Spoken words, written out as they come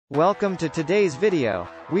Welcome to today's video.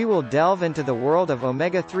 We will delve into the world of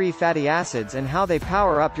omega-3 fatty acids and how they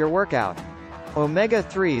power up your workout.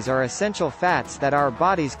 Omega-3s are essential fats that our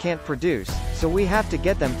bodies can't produce, so we have to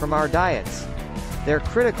get them from our diets. They're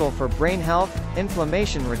critical for brain health,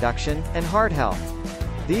 inflammation reduction, and heart health.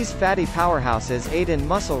 These fatty powerhouses aid in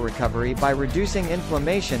muscle recovery by reducing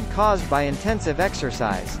inflammation caused by intensive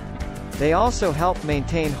exercise. They also help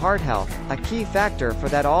maintain heart health, a key factor for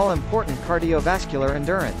that all-important cardiovascular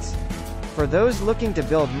endurance. For those looking to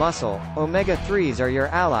build muscle, omega-3s are your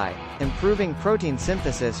ally, improving protein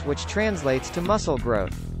synthesis which translates to muscle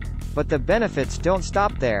growth. But the benefits don't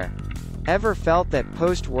stop there. Ever felt that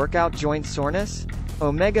post-workout joint soreness?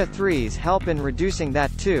 Omega-3s help in reducing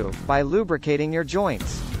that too, by lubricating your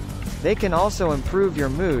joints. They can also improve your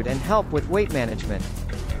mood and help with weight management.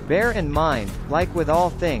 Bear in mind, like with all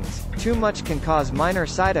things, too much can cause minor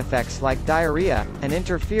side effects like diarrhea, and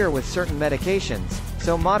interfere with certain medications,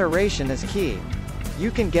 so moderation is key.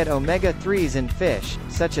 You can get omega-3s in fish,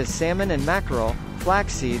 such as salmon and mackerel,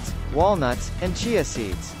 flax seeds, walnuts, and chia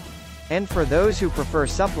seeds. And for those who prefer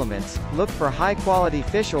supplements, look for high-quality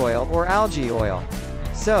fish oil or algae oil.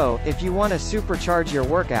 So, if you want to supercharge your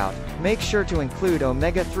workout, make sure to include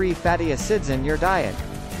omega-3 fatty acids in your diet.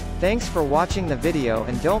 Thanks for watching the video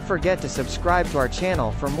and don't forget to subscribe to our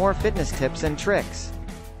channel for more fitness tips and tricks.